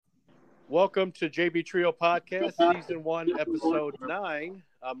Welcome to JB Trio Podcast, Season 1, Episode 9.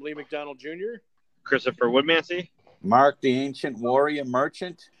 I'm Lee McDonald Jr. Christopher Woodmansey. Mark, the Ancient Warrior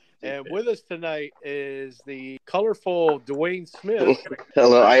Merchant. And with us tonight is the colorful Dwayne Smith.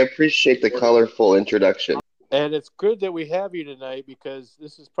 Hello, I appreciate the colorful introduction. And it's good that we have you tonight because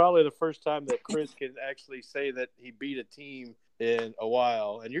this is probably the first time that Chris can actually say that he beat a team in a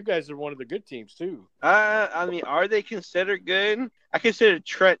while. And you guys are one of the good teams, too. Are they considered good? I consider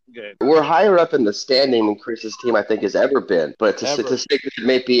Trent good. We're higher up in the standing than Chris's team, I think, has ever been. But to say that it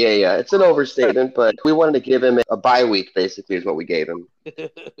may be it's an overstatement, but we wanted to give him a bye week, basically, is what we gave him.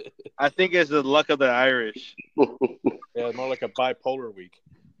 I think it's the luck of the Irish. Yeah, more like a bipolar week.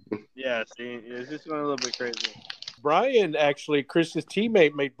 Yeah, see, it's just going a little bit crazy. Brian, actually, Chris's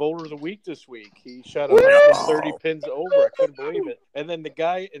teammate, made Bowler of the Week this week. He shot 130 pins over. I couldn't believe it. And then the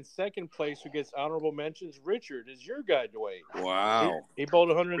guy in second place who gets honorable mentions, Richard, is your guy, Dwayne. Wow. He bowled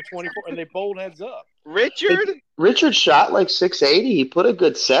 124, and they bowled heads up. Richard shot like 680. He put a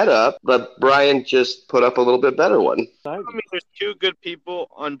good setup, but Brian just put up a little bit better one. I mean, there's two good people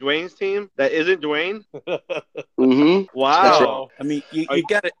on Dwayne's team that isn't Dwayne. Mm-hmm. Wow. I mean, you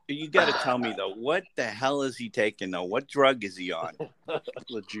gotta tell me though, what the hell is he taking though? What drug is he on?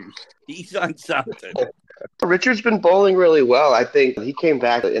 The juice. He's on something. Richard's been bowling really well. I think he came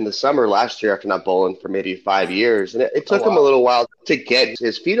back in the summer last year after not bowling for maybe 5 years. And it took him a little while to get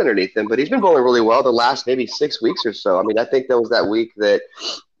his feet underneath him, but he's been bowling really well the last maybe 6 weeks or so. I mean, I think that was that week that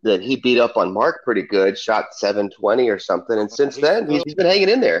he beat up on Mark pretty good, shot 720 or something. And since then, he's been hanging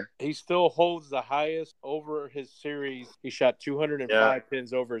in there. He still holds the highest over his series. He shot 205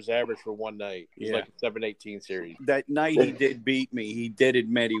 pins over his average for one night. He's like a 718 series. That night he did beat me. He did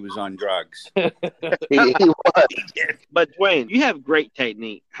admit he was on drugs. He was. But Dwayne, you have great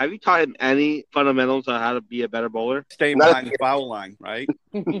technique. Have you taught him any fundamentals on how to be a better bowler? Stay behind the foul line, right?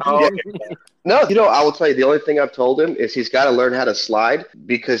 No, I will tell you, the only thing I've told him is he's got to learn how to slide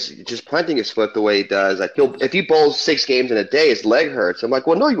because just planting his foot the way he does, if he bowls 6 games in a day, his leg hurts. I'm like,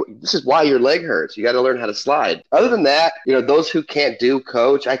 well, no, this is why your leg hurts. You got to learn how to slide. Other than that, those who can't do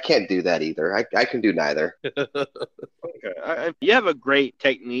coach, I can't do that either. I can do neither. Okay. You have a great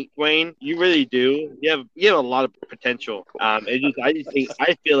technique, Wayne. You really do. You have a lot of potential. I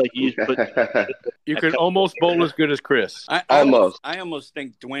feel like you just put. You can almost bowl as good as Chris. I almost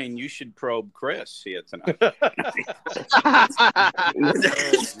think, Dwayne, you should probe Chris here tonight.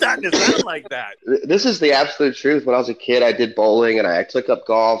 It's starting to sound like that. This is the absolute truth. When I was a kid, I did bowling and I took up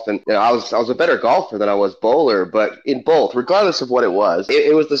golf, and I was a better golfer than I was bowler. But in both, regardless of what it was,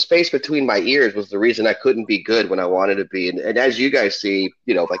 it was the space between my ears was the reason I couldn't be good when I wanted to be. And as you guys see,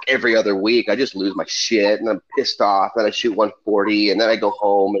 like every other week, I just lose my shit and I'm pissed off. And I shoot 140, and then I go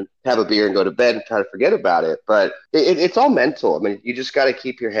home and have a beer and go to bed and try to forget about it. But it's all mental. I mean, you just got to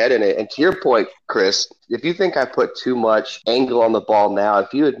keep your head in it. And to your point, Chris, if you think I put too much angle on the ball now,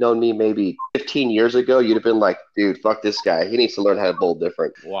 if you had known me maybe 15 years ago, you'd have been like, dude, fuck this guy. He needs to learn how to bowl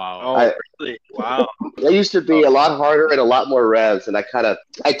different. Wow. Really? Wow. I used to be a lot harder and a lot more revs, and I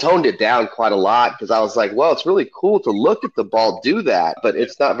toned it down quite a lot because I was like, well, it's really cool to look at the ball do that, but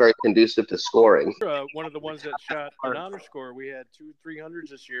it's not very conducive to scoring. One of the ones that shot an honor score, we had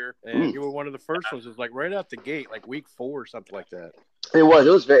 200-300s this year, and you were one of the first ones. It was like right out the gate, like week 4 or something like that. It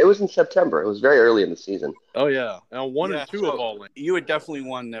was in September. It was very early in the season. Oh yeah, now 1 and 2 of all in. You are definitely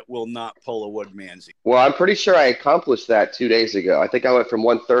one that will not pull a Woodmansey. Well, I'm pretty sure I accomplished that 2 days ago. I think I went from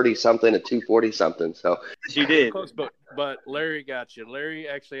 130 something to 240 something. So you did. Close, but Larry got you. Larry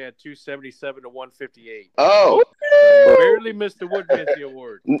actually had 277 to 158. Oh, so you barely missed the Woodmansey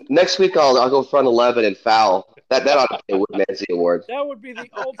Award. Next week I'll go front 11 and foul. That ought to be a Woodmansey Award. That would be the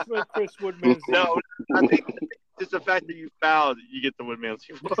ultimate Chris Woodmansey. No, I think just the fact that you fouled, you get the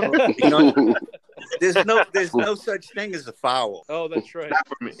Woodmansey Award. There's no such thing as a foul. Oh, that's right. Not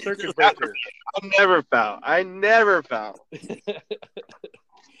for me. Circuit breaker. I never foul.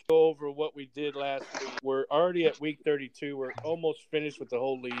 Go over what we did last week. We're already at week 32. We're almost finished with the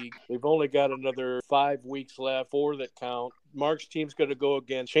whole league. We've only got another 5 weeks left, 4 that count. Mark's team's going to go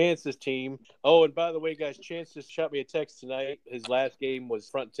against Chance's team. Oh, and by the way, guys, Chance just shot me a text tonight. His last game was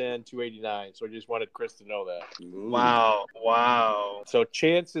front 10, 289. So I just wanted Chris to know that. Wow. So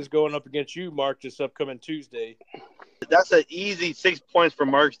Chance is going up against you, Mark, this upcoming Tuesday. That's an easy 6 points for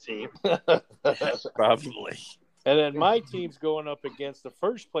Mark's team. Probably. And then my team's going up against the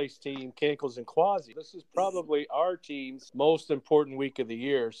first place team, Cankles and Quasi. This is probably our team's most important week of the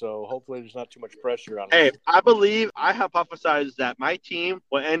year, so hopefully there's not too much pressure on it. Hey, I hypothesize that my team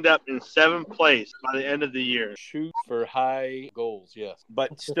will end up in 7th place by the end of the year. Shoot for high goals, yes.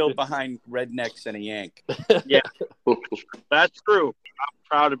 But still behind Rednecks and a Yank. Yeah, that's true. I'm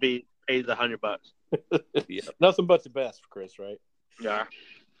proud to be pays $100. Yeah. Nothing but the best for Chris, right? Yeah.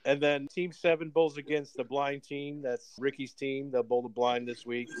 And then Team 7 bowls against the blind team. That's Ricky's team. They'll bowl the blind this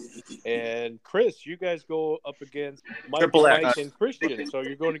week. And Chris, you guys go up against Triple X. Mike and Christian. So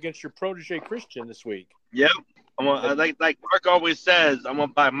you're going against your protege Christian this week. Yep. Like Mark always says, I'm gonna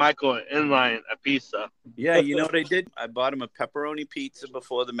buy Michael an inline a pizza. Yeah, you know what I did? I bought him a pepperoni pizza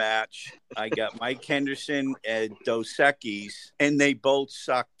before the match. I got Mike Henderson at Dos Equis, and they both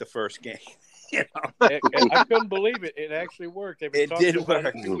sucked the first game. You know? And I couldn't believe it. It actually worked. They It did about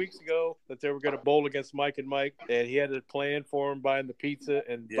work. 2 weeks ago that they were going to bowl against Mike and Mike, and he had a plan for him buying the pizza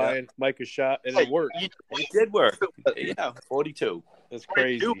and buying Mike a shot, and it worked. It did work. Yeah, 42. It's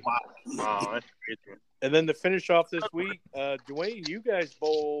crazy. Wow, that's crazy. And then to finish off this week, Dwayne, you guys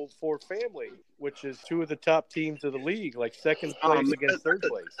bowl for Family, which is two of the top teams of the league, like second place against third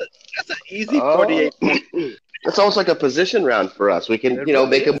place. That's an easy 48 points. It's almost like a position round for us. We can,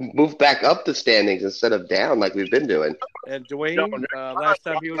 make them move back up the standings instead of down like we've been doing. And Dwayne, last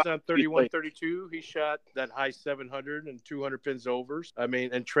time he was on 31-32, he shot that high 700 and 200 pins overs. I mean,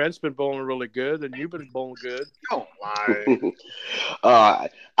 and Trent's been bowling really good, and you've been bowling good. Don't lie.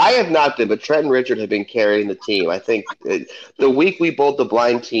 I have not been, but Trent and Richard have been carrying the team. I think the week we bowled the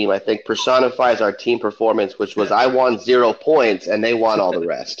blind team, I think personifies our team performance, which was I won 0 points and they won all the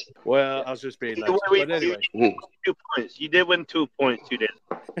rest. Well, I was just being nice. But anyway. 2 points. You did win 2 points. You did.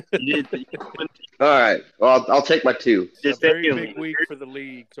 You did win. All right. Well, I'll take my 2. It's a very big week for the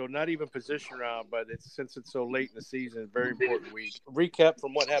league. So not even position round, but since it's so late in the season, very important week. Recap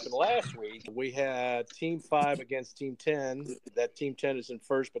from what happened last week. We had Team 5 against Team 10. That Team 10 is in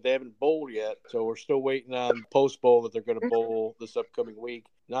first, but they haven't bowled yet. So we're still waiting on post-bowl that they're going to bowl this upcoming week.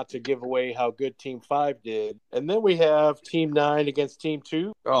 Not to give away how good Team 5 did. And then we have Team 9 against Team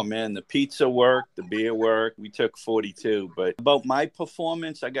 2. Oh, man, the pizza worked, the beer worked. We took 42. But about my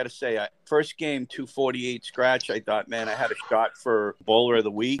performance, I got to say, first game, 248 scratch. I thought, man, I had a shot for bowler of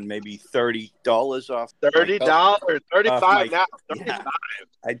the week, maybe $30 off. $30, 35 now. 35. Yeah.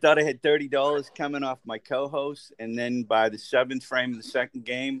 I thought I had $30 coming off my co-host. And then by the 7th frame of the second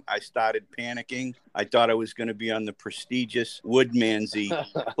game, I started panicking. I thought I was going to be on the prestigious Woodmansey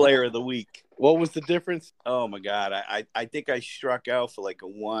Player of the Week. What was the difference? Oh, my God. I think I struck out for like a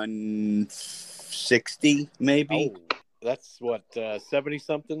 160, maybe. Oh, that's what,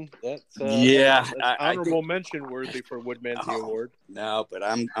 70-something? That's that's honorable mention worthy for Woodmansey Award. No, but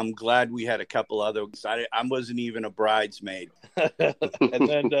I'm glad we had a couple other. I wasn't even a bridesmaid. And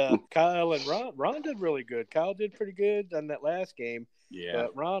then Kyle and Ron. Ron did really good. Kyle did pretty good on that last game. Yeah.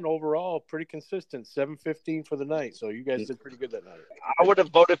 But Ron, overall, pretty consistent. 715 for the night. So you guys did pretty good that night. I would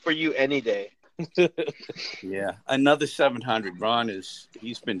have voted for you any day. Yeah. Another 700. Ron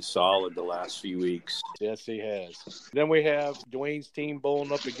he's been solid the last few weeks. Yes, he has. Then we have Dwayne's team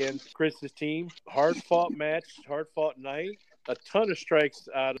bowling up against Chris's team. Hard-fought match, hard-fought night. A ton of strikes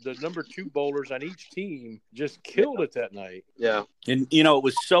out of the number 2 bowlers on each team. Just killed it that night. Yeah. And, it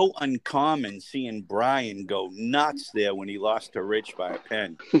was so uncommon seeing Brian go nuts there when he lost to Rich by a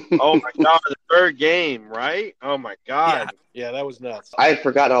pen. Oh, my God. The third game, right? Oh, my God. Yeah, that was nuts. I had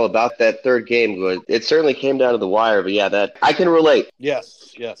forgotten all about that third game. It certainly came down to the wire, but yeah, that I can relate.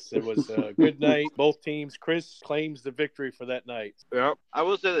 Yes. It was a good night. Both teams. Chris claims the victory for that night. Yeah. I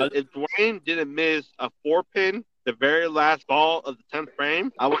will say that if Dwayne didn't miss a 4-pin, the very last ball of the 10th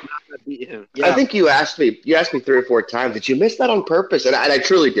frame, I would not have beat him. Yeah. I think you asked me 3 or 4 times, did you miss that on purpose? And I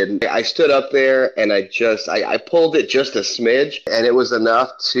truly didn't. I stood up there and I pulled it just a smidge, and it was enough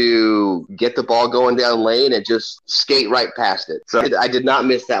to get the ball going down lane and just skate right past it. So I did not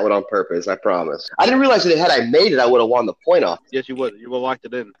miss that one on purpose, I promise. I didn't realize that had I made it, I would have won the point off. Yes, you would. You would have locked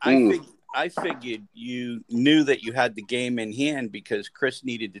it in. I figured you knew that you had the game in hand because Chris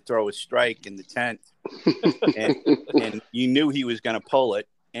needed to throw a strike in the 10th. and you knew he was going to pull it.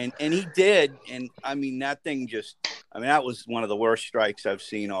 And he did. And, that thing that was one of the worst strikes I've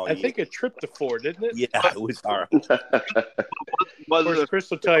seen all year. I think it tripped to 4, didn't it? Yeah, it was horrible. Of course, Chris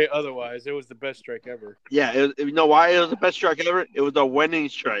will tell you otherwise. It was the best strike ever. Yeah, you know why it was the best strike ever? It was a winning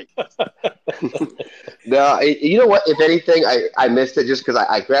strike. No, you know what? If anything, I missed it just because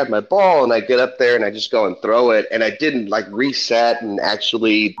I grabbed my ball and I get up there and I just go and throw it. And I didn't reset and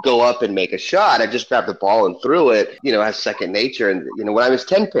actually go up and make a shot. I just grabbed the ball and threw it, as second nature. And, when I miss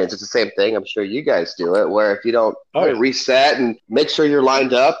 10 pins, it's the same thing. I'm sure you guys do it, where if you don't reset and make sure you're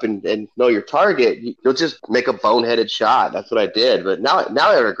lined up and know your target, you'll just make a boneheaded shot. That's what I did. But now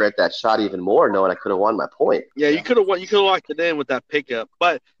I regret that shot even more, knowing I could have won my point. Yeah, you could have won. You could have locked it in with that pickup.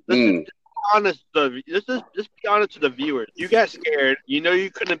 But listen, honest. Just be honest to the viewers. You got scared. You know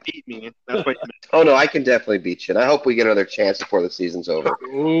you couldn't beat me. That's what you meant. Oh no, I can definitely beat you, and I hope we get another chance before the season's over.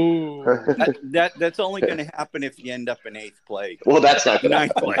 Ooh. That's only going to happen if you end up in 8th place. Well, that's not gonna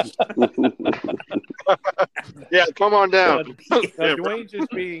Ninth happen. place. Yeah, come on down. Now, Dwayne's just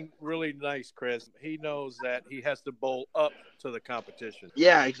being really nice, Chris. He knows that he has to bowl up to the competition.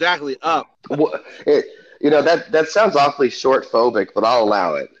 Yeah, exactly. Up. That sounds awfully short phobic, but I'll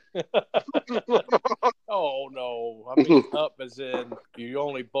allow it. Oh, no. I mean, up as in you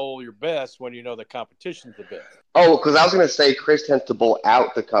only bowl your best when you know the competition's the best. Oh, because I was going to say Chris tends to bowl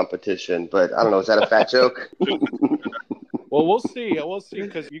out the competition, but I don't know. Is that a fat joke? Well, we'll see. We'll see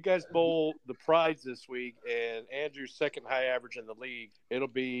because you guys bowl the prize this week, and Andrew's second high average in the league. It'll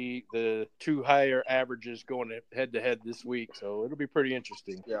be the 2 higher averages going head to head this week, so it'll be pretty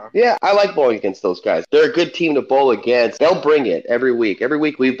interesting. Yeah, I like bowling against those guys. They're a good team to bowl against. They'll bring it every week. Every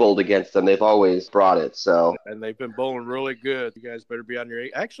week we've bowled against them. They've always brought it. So, and they've been bowling really good. You guys better be on your.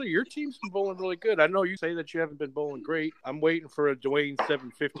 Actually, your team's been bowling really good. I know you say that you haven't been bowling great. I'm waiting for a Dwayne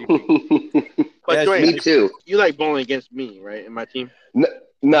 750 week. But Yes, Dwayne, me too. you like bowling against me, right? In my team.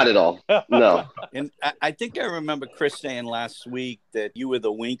 Not at all. No. And I think I remember Chris saying last week that you were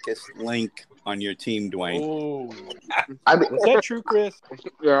the weakest link on your team, Dwayne. Oh, I mean, is that true, Chris?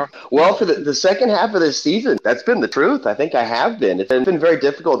 Yeah. well, for the second half of this season, that's been the truth. I think I have been. It's been very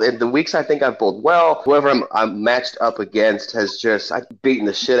difficult. In the weeks I think I've bowled well, whoever I'm matched up against has just beaten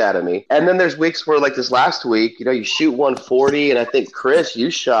the shit out of me. And then there's weeks where, like this last week, you shoot 140, and I think, Chris, you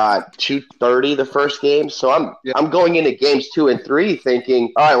shot 230 the first game. So I'm going into games 2 and 3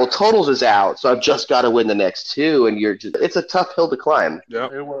 thinking, all right, well, totals is out, so I've just got to win the next 2, and it's a tough hill to climb. Yeah.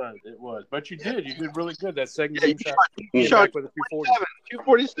 It was. But you did really good that second game shot. You Came shot back with a 240.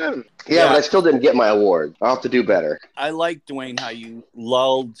 247. Yeah, but I still didn't get my award. I'll have to do better. I like, Dwayne, how you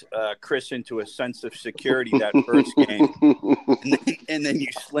lulled Chris into a sense of security that first game, and then you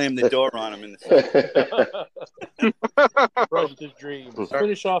slammed the door on him in the second. Crushed his dreams.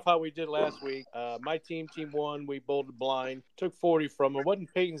 Finish off how we did last week. My team won. We bowled a blind. Took 40 from him. Wasn't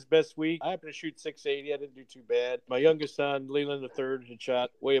Peyton's best week. I happened to shoot 680. I didn't do too bad. My youngest son, Leland III, had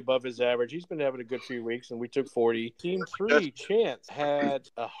shot way above his average. He's been having a good few weeks, and we took 40. Team 3, Chance, had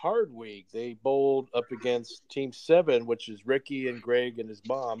a hard week. They bowled up against Team 7, which is Ricky and Greg and his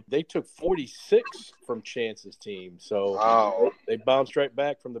mom. They took 46 from Chance's team. So they bounced right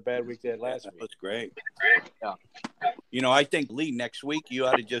back from the bad week they had last week. That's great. Yeah. I think, Lee, next week you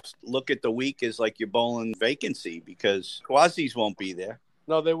ought to just look at the week as like your bowling vacancy because Quasi's won't be there.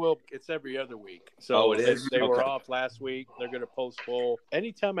 No, they will. It's every other week. So it is? They were Okay. off last week. They're going to post bowl.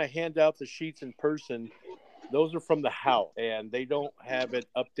 Anytime I hand out the sheets in person, those are from the house, and they don't have it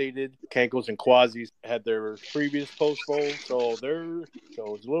updated. Cankles and Quasis had their previous post bowl, so it's a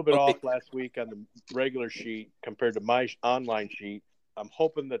little bit off last week on the regular sheet compared to my online sheet. I'm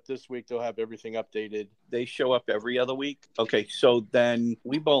hoping that this week they'll have everything updated. They show up every other week. Okay, so then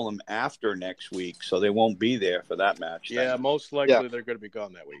we bowl them after next week, so they won't be there for that match. then. Yeah, most likely they're going to be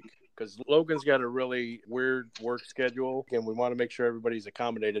gone that week because Logan's got a really weird work schedule, and we want to make sure everybody's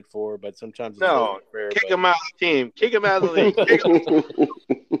accommodated for. But sometimes it's not fair. Kick him out of the team. Kick him out of the league. Kick him.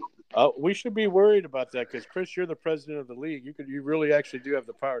 We should be worried about that because Chris, you're the president of the league. You really actually do have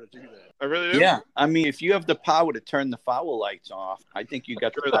the power to do that. I really do. Yeah, I mean, if you have the power to turn the foul lights off, I think you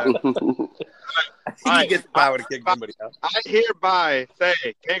got the power. You get the power to kick somebody out. I hereby say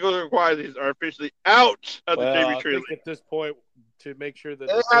Cankles and Quasis are officially out of the Well, JV I Tree think League. at this point, to make sure that It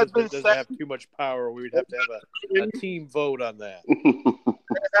the has been president doesn't said. have too much power, we would have to have a team vote on that.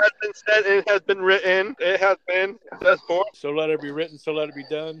 It has been said. It has been written. It has been said for. So let it be written, so let it be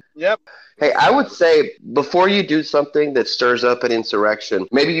done. Yep. Hey, I would say before you do something that stirs up an insurrection,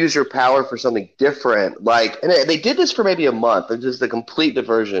 maybe use your power for something different. And they did this for maybe a month. It's just a complete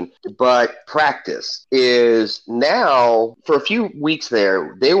diversion. But practice is now, for a few weeks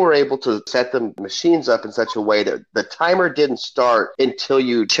there, they were able to set the machines up in such a way that the timer didn't start until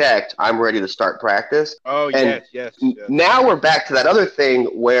you checked, I'm ready to start practice. Oh, And yes. Now we're back to that other thing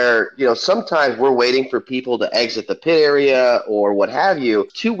where, sometimes we're waiting for people to exit the pit area or what have you.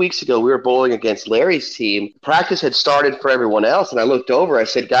 2 weeks ago, we were bowling against Larry's team. Practice had started for everyone else, and I looked over. I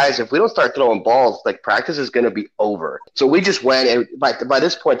said, guys, if we don't start throwing balls, practice is going to be over. So we just went, and by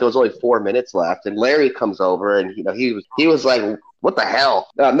this point, there was only 4 minutes left, and Larry comes over, and he was like, what the hell?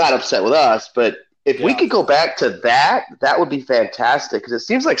 Now, I'm not upset with us, but if we could go back to that would be fantastic because it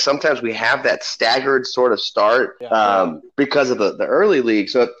seems like sometimes we have that staggered sort of start because of the early league.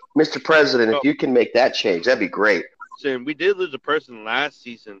 So, Mr. President, if you can make that change, that'd be great. And we did lose a person last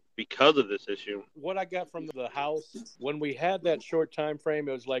season because of this issue. What I got from the house, when we had that short time frame,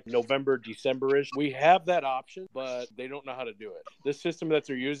 it was like November, December-ish. We have that option, but they don't know how to do it. The system that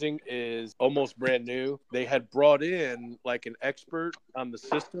they're using is almost brand new. They had brought in like an expert on the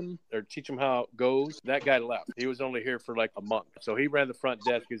system or teach them how it goes. That guy left. He was only here for like a month. So he ran the front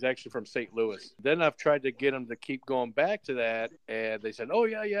desk. He was actually from St. Louis. Then I've tried to get him to keep going back to that, and they said, oh,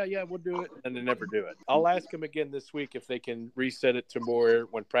 yeah, we'll do it. And they never do it. I'll ask him again this week if they can reset it to more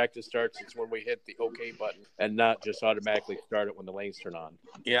when practice starts. It's when we hit the OK button and not just automatically start it when the lanes turn on.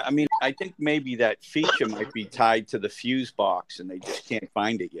 Yeah, I mean, I think maybe that feature might be tied to the fuse box, and they just can't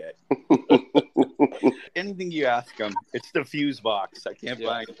find it yet. Anything you ask them, it's the fuse box. I can't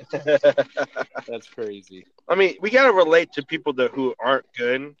find it. That's crazy. I mean, we got to relate to people who aren't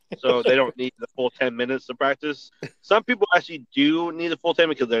good, so they don't need the full 10 minutes to practice. Some people actually do need the full 10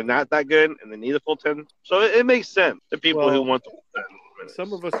 because they're not that good, and they need a full 10. So it makes sense to people who want the full 10 minutes.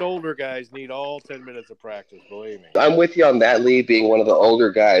 Some of us older guys need all 10 minutes of practice, believe me. I'm with you on that, Lee. Being one of the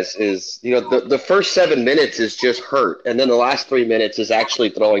older guys is, the first 7 minutes is just hurt, and then the last 3 minutes is actually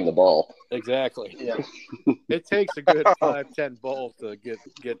throwing the ball. Exactly. Yeah. It takes a good 5-10 balls to get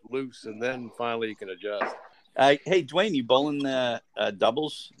loose, and then finally you can adjust. Hey, Dwayne, you bowling the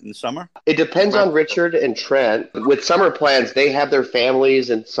doubles in the summer? It depends on Richard and Trent. With summer plans, they have their families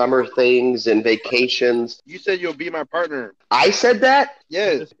and summer things and vacations. You said you'll be my partner. I said that?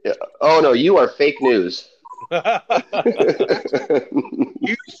 Yes. Oh, no, you are fake news. You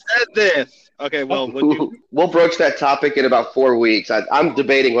said this. Okay, well, we'll broach that topic in about 4 weeks. I'm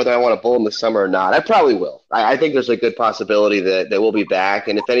debating whether I want to bowl in the summer or not. I probably will. I think there's a good possibility that we'll be back.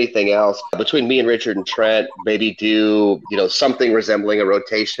 And if anything else, between me and Richard and Trent, maybe do something resembling a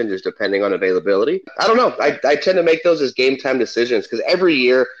rotation, just depending on availability. I don't know. I tend to make those as game time decisions because every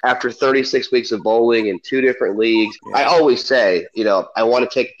year after 36 weeks of bowling in 2 different leagues, I always say, I want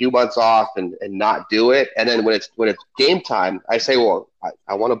to take a few months off and not do it. And then when it's game time, I say, well,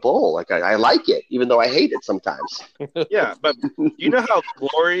 I want to bowl. Like I like it, even though I hate it sometimes. Yeah, but you know how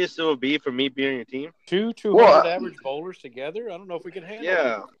glorious it would be for me being on your team? 200 average bowlers together? I don't know if we could handle it.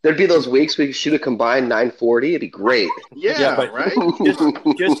 Yeah. There'd be those weeks we could shoot a combined 940. It'd be great. Yeah, but right?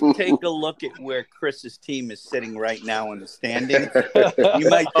 Just take a look at where Chris's team is sitting right now in the standings.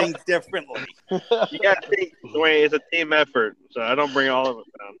 You might think differently. You got to think, Dwayne, it's a team effort, so I don't bring all of us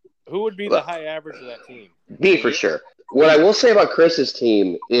down. Who would be the high average of that team? Me, for sure. What I will say about Chris's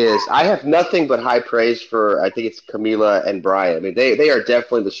team is I have nothing but high praise for, I think it's Camila and Brian. I mean, they are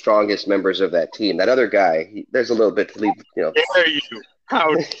definitely the strongest members of that team. That other guy, there's a little bit to leave, How dare you?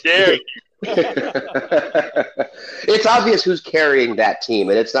 How dare you? It's obvious who's carrying that team,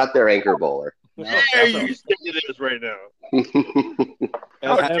 and it's not their anchor bowler. Dare you say this right now?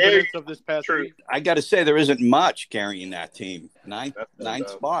 As evidence of this past week. I got to say, there isn't much carrying that team. Ninth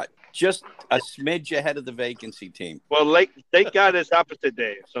spot. Just a smidge ahead of the vacancy team. Well, thank God it's opposite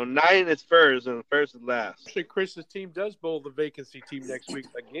day. So 9 is first and first is last. Actually, Chris's team does bowl the vacancy team next week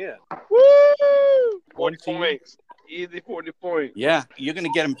again. Woo! 1 points. Easy 40 points. Yeah, you're going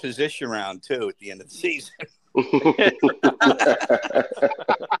to get him position round, too, at the end of the season.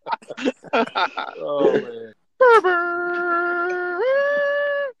 Oh, man.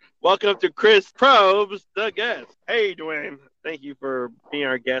 Welcome to Chris Probes, the guest. Hey, Dwayne. Thank you for being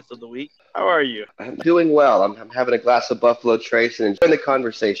our guest of the week. How are you? I'm doing well. I'm having a glass of Buffalo Trace and enjoying the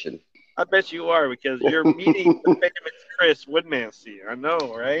conversation. I bet you are because you're meeting the famous Chris Woodmansey. I know,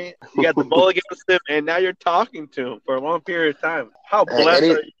 right? You got the bowl against him, and now you're talking to him for a long period of time. How blessed are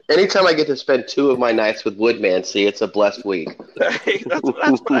you? Anytime I get to spend 2 of my nights with Woodmansey, it's a blessed week. that's what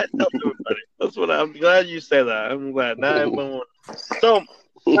I tell everybody. I'm glad you say that. I'm glad. So,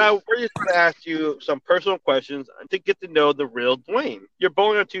 now, we're just going to ask you some personal questions to get to know the real Dwayne. You're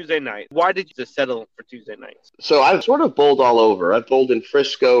bowling on Tuesday night. Why did you just settle for Tuesday nights? So I've sort of bowled all over. I've bowled in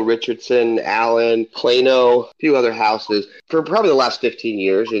Frisco, Richardson, Allen, Plano, a few other houses for probably the last 15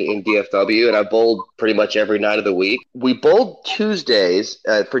 years in DFW, and I've bowled pretty much every night of the week. We bowled Tuesdays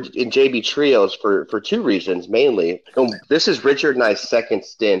in JB Trios for 2 reasons, mainly. This is Richard and I's second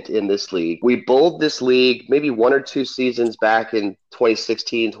stint in this league. We bowled this league maybe 1 or 2 seasons back in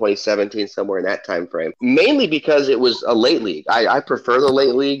 2016, 2017, somewhere in that time frame. Mainly because it was a late league. I prefer the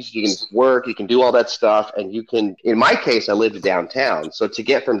late leagues. You can work, you can do all that stuff, and you can, in my case, I lived downtown. So to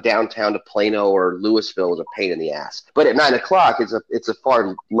get from downtown to Plano or Louisville was a pain in the ass. But at 9 o'clock, it's a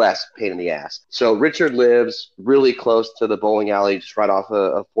far less pain in the ass. So Richard lives really close to the bowling alley, just right off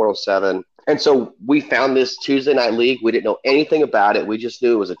of 407. And so we found this Tuesday night league. We didn't know anything about it. We just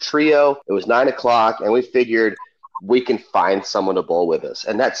knew it was a trio. It was 9 o'clock, and we figured we can find someone to bowl with us.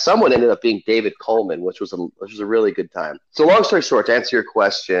 And that someone ended up being David Coleman, which was a really good time. So long story short, to answer your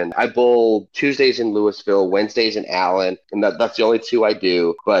question, I bowl Tuesdays in Louisville, Wednesdays in Allen, and that's the only two I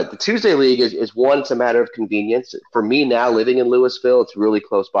do. But the Tuesday League is one, it's a matter of convenience. For me now, living in Louisville, it's really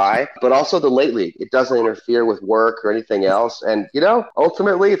close by. But also the late league, it doesn't interfere with work or anything else. And,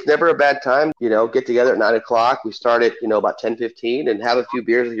 ultimately, it's never a bad time. Get together at 9 o'clock. We start at, about 10:15 and have a few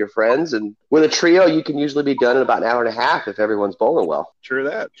beers with your friends. And with a trio, you can usually be done in about an hour and a half if everyone's bowling well. True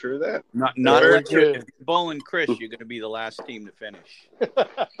that. Not Very unless good. if you're bowling Chris, you're going to be the last team to finish.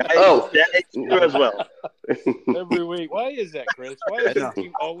 That is true as well. Every week. Why is that, Chris? Why is your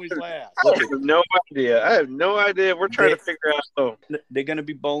team always last? I have no idea. We're trying to figure out. Oh, They're going to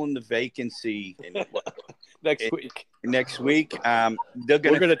be bowling the vacancy Next week. next week. We're They're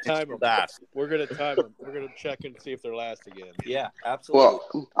going to time them. last. We're going to time them. We're going to check and see if they're last again. Yeah, absolutely.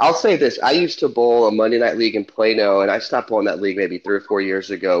 Well, I'll say this. I used to bowl a Monday night league in Plano, and I stopped bowling that league maybe 3 or 4 years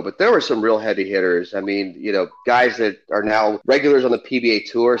ago. But there were some real heavy hitters. I mean, guys that are now regulars on the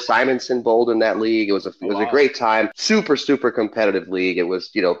PBA Tour. Simonson bowled in that league. It was a great time. Super, super competitive league. It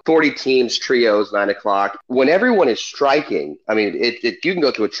was, 40 teams, trios, 9 o'clock. When everyone is striking, I mean, you can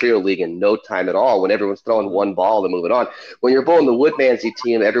go to a trio league in no time at all when everyone's throwing one ball and moving on. When you're bowling the Woodmansey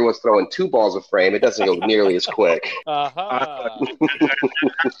team, everyone's throwing 2 balls a frame. It doesn't go nearly as quick. Aha.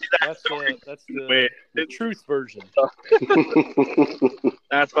 That's the truth version.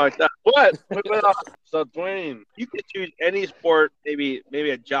 that's fucked up. What? So, Dwayne, you could choose any sport, maybe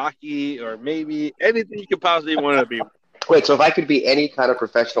a jockey or maybe anything you could possibly want to be. Wait, so if I could be any kind of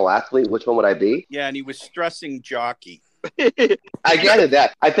professional athlete, which one would I be? Yeah, and he was stressing jockey. I get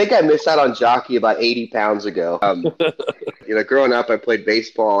that. I think I missed out on jockey about 80 pounds ago. Growing up, I played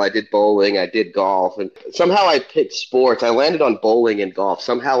baseball, I did bowling, I did golf, and somehow I picked sports. I landed on bowling and golf.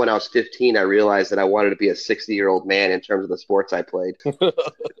 Somehow when I was 15, I realized that I wanted to be a 60-year-old man in terms of the sports I played.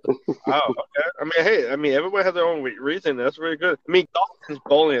 Oh, okay. I mean, everyone has their own reason. That's really good. I mean, golf and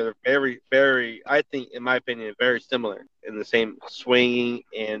bowling are very, very, I think, in my opinion, very similar in the same swinging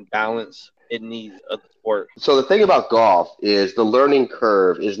and balance it needs of the sport. So the thing about golf is the learning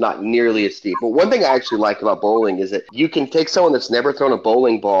curve is not nearly as steep. But one thing I actually like about bowling is that you can take someone that's never thrown a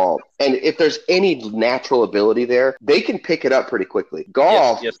bowling ball, and if there's any natural ability there, they can pick it up pretty quickly.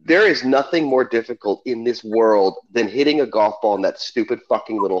 Golf, yes. There is nothing more difficult in this world than hitting a golf ball in that stupid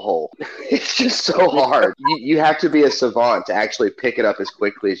fucking little hole. It's just so hard. You have to be a savant to actually pick it up as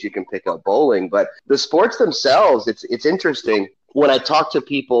quickly as you can pick up bowling. But the sports themselves, it's interesting. When I talk to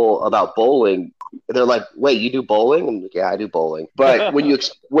people about bowling, they're like, "Wait, you do bowling?" I'm like, "Yeah, I do bowling." But when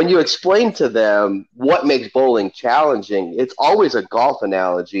you explain to them what makes bowling challenging, it's always a golf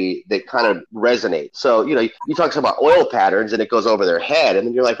analogy that kind of resonates. So you talk about oil patterns and it goes over their head, and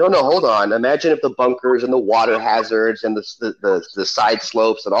then you're like, "Oh no, hold on! Imagine if the bunkers and the water hazards and the side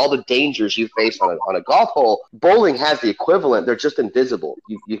slopes and all the dangers you face on a golf hole. Bowling has the equivalent. They're just invisible.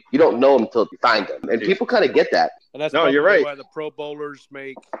 You don't know them until you find them, and people kind of get that. And that's you're right. Why the pro bowlers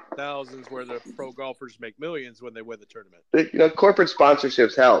make thousands, where the pro golfers make millions when they win the tournament. Corporate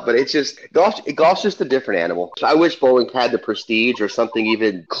sponsorships help, but it's just golf's just a different animal. I wish bowling had the prestige or something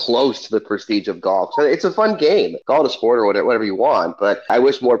even close to the prestige of golf. So it's a fun game. Call it a sport or whatever you want, but I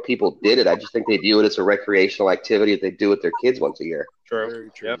wish more people did it. I just think they view it as a recreational activity that they do with their kids once a year. True. Very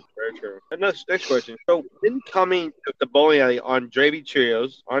true. Yep, very true. And next question. So, in coming to the bowling alley on JV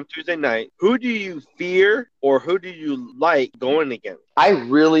Trios on Tuesday night, who do you fear or who do you like going against? I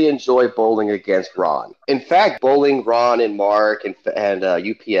really enjoy bowling against Ron. In fact, bowling Ron and Mark and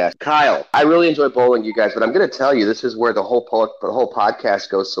UPS. Kyle, I really enjoy bowling you guys, but I'm going to tell you, this is where the whole podcast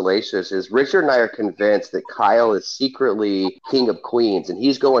goes salacious, is Richard and I are convinced that Kyle is secretly King of Queens, and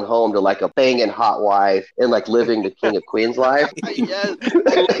he's going home to like a banging hot wife and like living the King of Queens life. Yes.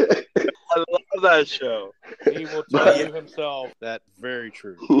 I love that show. He will tell you himself that's very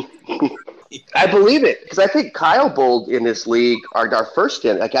true. I believe it, because I think Kyle bowled in this league our first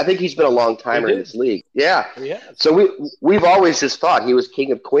stint. Like, I think he's been a long timer in this league. Yeah. So we've always just thought he was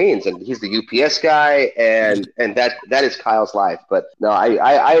King of Queens, and he's the UPS guy, and that is Kyle's life. But no,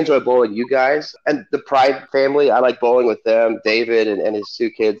 I enjoy bowling you guys and the Pride family. I like bowling with them. David and his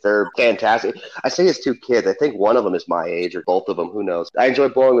 2 kids, they're fantastic. I say his 2 kids. I think one of them is my age, or both of them. Who knows? I enjoy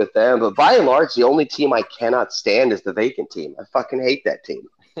bowling with them, but by and large, the only team I cannot stand is the vacant team. I fucking hate that team.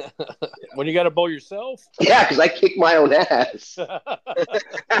 When you got to bowl yourself? Yeah, because I kick my own ass.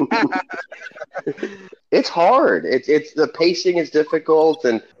 It's hard. It's the pacing is difficult,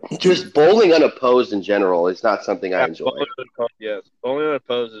 and just bowling unopposed in general is not something I enjoy. Bowling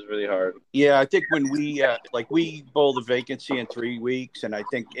unopposed is really hard. Yeah, I think when we bowl the vacancy in 3 weeks, and I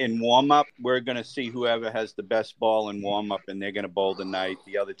think in warm up we're going to see whoever has the best ball in warm up, and they're going to bowl the night.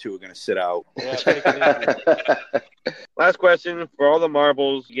 The other two are going to sit out. Yeah, take it easy. Last question for all the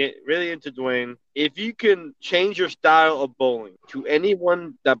marbles. Get really into Dwayne. If you can change your style of bowling to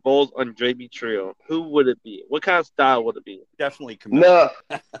anyone that bowls on JB Trio, who would it be? What kind of style would it be? Definitely Camilla.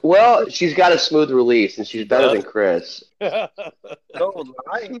 No, well, she's got a smooth release, and she's She better does. than Chris. No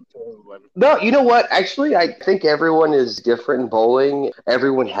lying to everyone. No, you know what? Actually, I think everyone is different in bowling.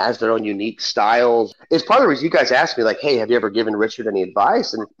 Everyone has their own unique styles. It's part of the reason you guys asked me, like, hey, have you ever given Richard any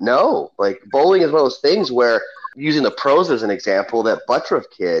advice? And no, like, bowling is one of those things where, using the pros as an example, that Buttroff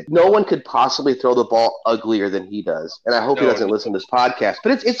kid, no one could possibly throw the ball uglier than he does. And I hope he doesn't listen to this podcast.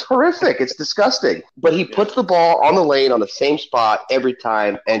 But it's horrific. It's disgusting. But he puts the ball on the lane on the same spot every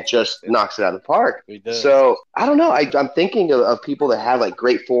time and just knocks it out of the park. He does. So I don't know. I'm thinking of people that have like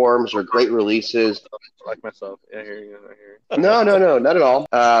great forms or great releases. Like myself. Yeah, I hear you. No, not at all.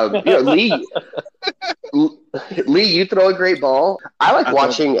 Lee, you throw a great ball. I like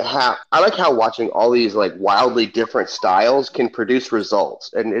how watching all these like wildly different styles can produce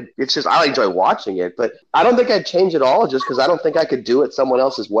results, and it's just I enjoy watching it. But I don't think I'd change it all just because I don't think I could do it someone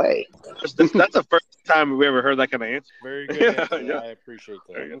else's way. That's the first time we ever heard that kind of answer. Very good. Answer. Yeah. I appreciate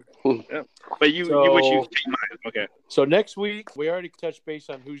that. Yeah. But you wish you could take mine. Okay. So next week, we already touched base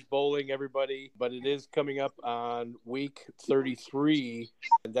on who's bowling, everybody, but it is coming up on week 33,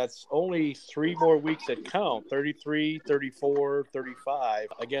 and that's only 3 more weeks that count, 33, 34, 35.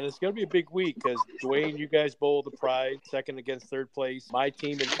 Again, it's going to be a big week because, Dwayne, you guys bowl the Pride, second against third place. My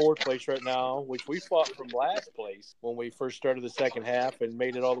team in fourth place right now, which we fought from last place when we first started the second half and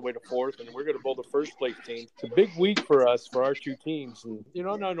made it all the way to fourth, and we're going to bowl the first place team. It's a big week for us, for our two teams. And,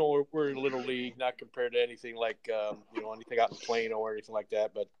 I know we're in a little league, not compared to anything like, anything out in Plano or anything like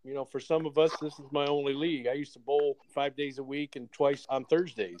that. But, for some of us, this is my only league. I used to bowl 5 days a week and twice on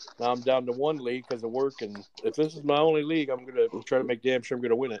Thursdays. Now I'm down to one league because of work. And if this is my only league, I'm going to try to make damn sure I'm going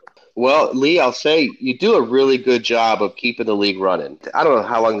to win it. Well, Lee, I'll say you do a really good job of keeping the league running. I don't know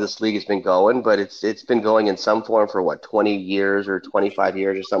how long this league has been going, but it's been going in some form for 20 years or 25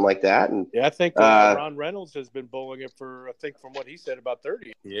 years or something like that. And yeah, I think Ron Reynolds has been bowling it for, I think from what he said, about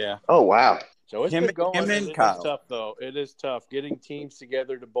 30. Yeah. Oh, wow. So it's been going. It's tough, though. It is tough getting teams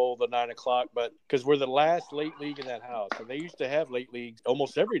together to bowl the 9 o'clock, but because we're the last late league in that house, and they used to have late leagues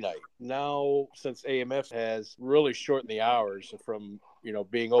almost every night. Now, since AMF has really shortened the hours from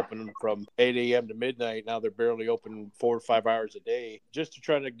being open from 8 a.m. to midnight, now they're barely open 4 or 5 hours a day. Just to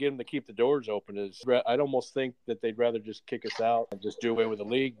try to get them to keep the doors open I'd almost think that they'd rather just kick us out and just do away with the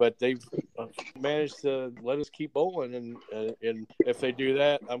league. But they've managed to let us keep bowling, and if they do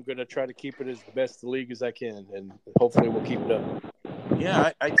that, I'm going to try to keep it as best the league as I can, and hopefully we'll keep it up.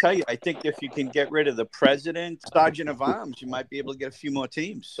 Yeah, I tell you, I think if you can get rid of the president, sergeant of arms, you might be able to get a few more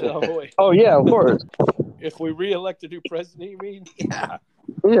teams. Oh, yeah, of course. If we re-elect a new president, you mean? Yeah.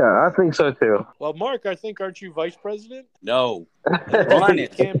 Yeah, I think so, too. Well, Mark, aren't you vice president? No. Ron is.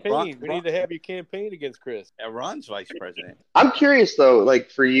 Campaign. We need to have you campaign against Chris. Ron's vice president. I'm curious, though,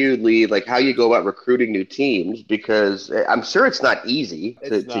 like for you, Lee, like how you go about recruiting new teams, because I'm sure it's not easy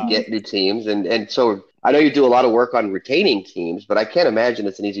to get new teams. And so I know you do a lot of work on retaining teams, but I can't imagine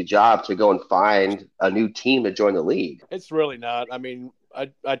it's an easy job to go and find a new team to join the league. It's really not. I mean,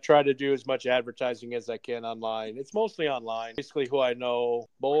 I try to do as much advertising as I can online. It's mostly online. Basically who I know,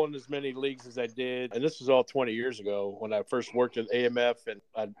 bowling as many leagues as I did. And this was all 20 years ago when I first worked at AMF, and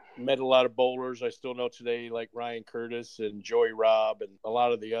I met a lot of bowlers I still know today, like Ryan Curtis and Joey Robb and a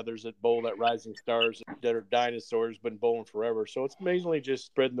lot of the others that bowl at Rising Stars that are dinosaurs, been bowling forever. So it's mainly just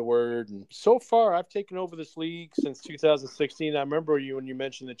spreading the word. And so far, I've taken over this league since 2016. I remember when you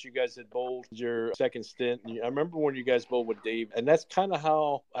mentioned that you guys had bowled your second stint. I remember when you guys bowled with Dave, and that's kind of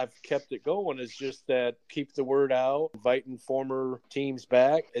how I've kept it going, is just that keep the word out, inviting former teams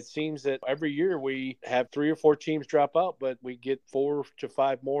back. It seems that every year we have 3 or 4 teams drop out, but we get 4 to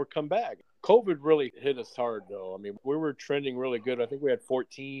 5 more come back. COVID really hit us hard, though. I mean, we were trending really good. I think we had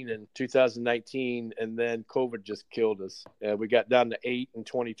 14 in 2019, and then COVID just killed us. We got down to 8 in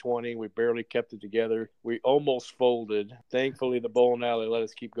 2020. We barely kept it together. We almost folded. Thankfully, the bowling alley let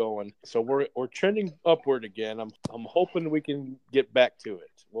us keep going. So we're trending upward again. I'm hoping we can get back to it.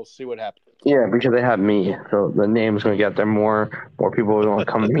 We'll see what happens. Yeah, because they have me, so the name's gonna get there more. More people will want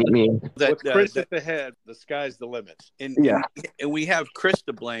to come meet me. With Chris at the head, the sky's the limit. Yeah. And we have Chris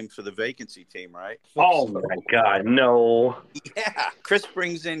to blame for the vacancy team, right? Oh my God, no. Yeah. Chris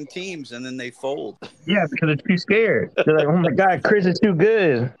brings in teams and then they fold. Yeah, because they're too scared. They're like, oh my God, Chris is too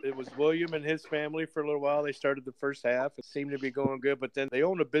good. It was William and his family for a little while. They started the first half. It seemed to be going good, but then they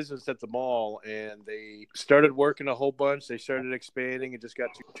own a business at the mall, and they started working a whole bunch. They started expanding and just got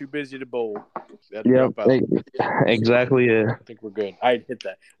too busy to bowl. Yeah, exactly. Yeah. I think we're good. I'd hit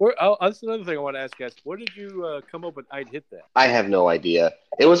that. That's another thing I want to ask, guys. Where did you come up with I'd hit that? I have no idea.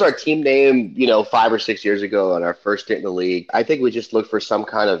 It was our team name, 5 or 6 years ago on our first stint in the league. I think we just looked for some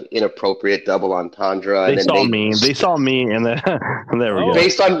kind of inappropriate double entendre. They saw me, and then and there we go.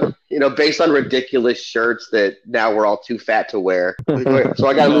 Based on ridiculous shirts that now we're all too fat to wear. So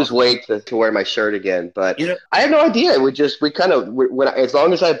I got to lose weight to wear my shirt again. But I have no idea. As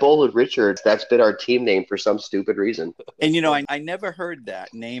long as I bowled with Richards, that's been our team name for some stupid reason. And, I never heard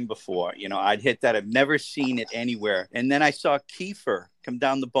that name before. I'd hit that. I've never seen it anywhere. And then I saw Kiefer come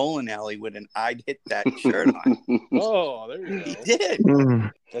down the bowling alley with an I'd hit that shirt on. Oh, there you go. He did.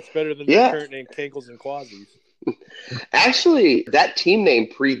 That's better than the current name, Kankles and Quasies. Actually, that team name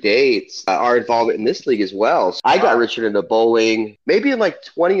predates our involvement in this league as well. So I got Richard into bowling maybe in like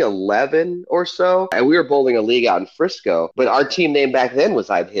 2011 or so, and we were bowling a league out in Frisco. But our team name back then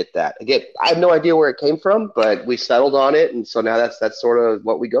was I'd Hit That. Again, I have no idea where it came from, but we settled on it, and so now that's sort of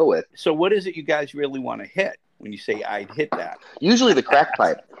what we go with. So what is it you guys really want to hit when you say I'd hit that? Usually the crack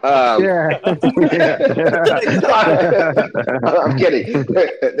pipe. Yeah. I'm kidding.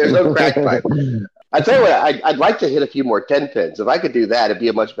 There's no crack pipe. I tell you what, I'd like to hit a few more 10 pins. If I could do that, it'd be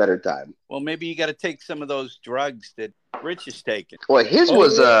a much better time. Well, maybe you got to take some of those drugs that Rich is taking. Well, his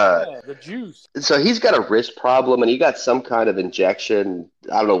was the juice. So he's got a wrist problem, and he got some kind of injection.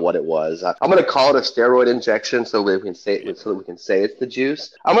 I don't know what it was. I'm going to call it a steroid injection so we can say it's the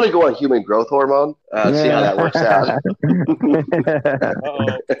juice. I'm going to go on human growth hormone. See how that works out.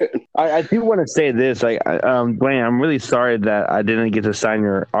 I do want to say this, Dwayne, I'm really sorry that I didn't get to sign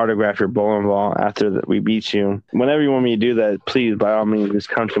your autograph, your bowling ball after we beat you. Whenever you want me to do that, please, by all means, just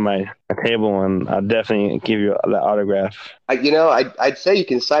come to my table, and I'll definitely give you that autograph. I'd say you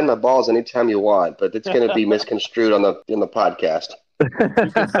can sign my balls anytime you want, but it's going to be misconstrued in the podcast. You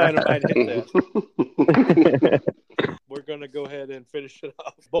can sign them, I'd hit that. We're going to go ahead and finish it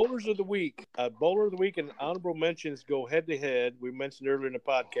off. Bowlers of the Week. Bowler of the Week and honorable mentions go head-to-head. We mentioned earlier in the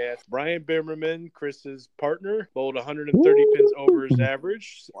podcast, Brian Bimmerman, Chris's partner, bowled 130 pins over his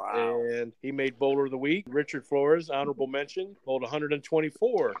average. Wow. And he made Bowler of the Week. Richard Flores, honorable mention, bowled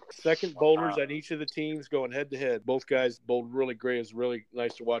 124. Second bowlers at each of the teams going head-to-head. Both guys bowled really great. It was really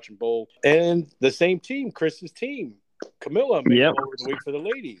nice to watch them bowl. And the same team, Chris's team. Camilla made Bowler of the Week for the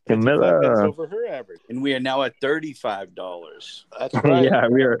ladies. Camilla over her average. And we are now at $35. That's right. Yeah,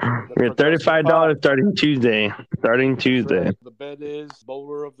 we're $35 starting Tuesday. Right. The bet is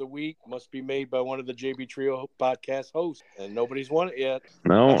Bowler of the Week must be made by one of the JB Trio podcast hosts, and nobody's won it yet.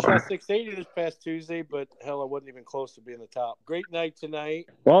 No. I shot 680 this past Tuesday, but hell, I wasn't even close to being the top. Great night tonight.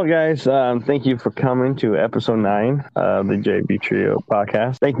 Well, guys, thank you for coming to episode 9 of the JB Trio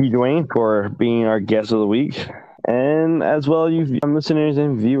podcast. Thank you, Dwayne, for being our guest of the week. And as well, you listeners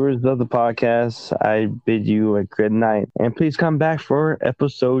and viewers of the podcast, I bid you a good night. And please come back for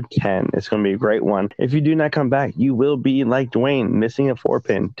episode 10. It's going to be a great one. If you do not come back, you will be like Dwayne, missing a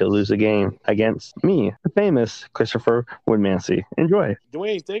 4-pin to lose a game against me, the famous Christopher Woodmansey. Enjoy.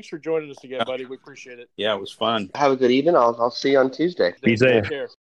 Dwayne, thanks for joining us again, buddy. We appreciate it. Yeah, it was fun. Have a good evening. I'll see you on Tuesday. Be safe. Take care.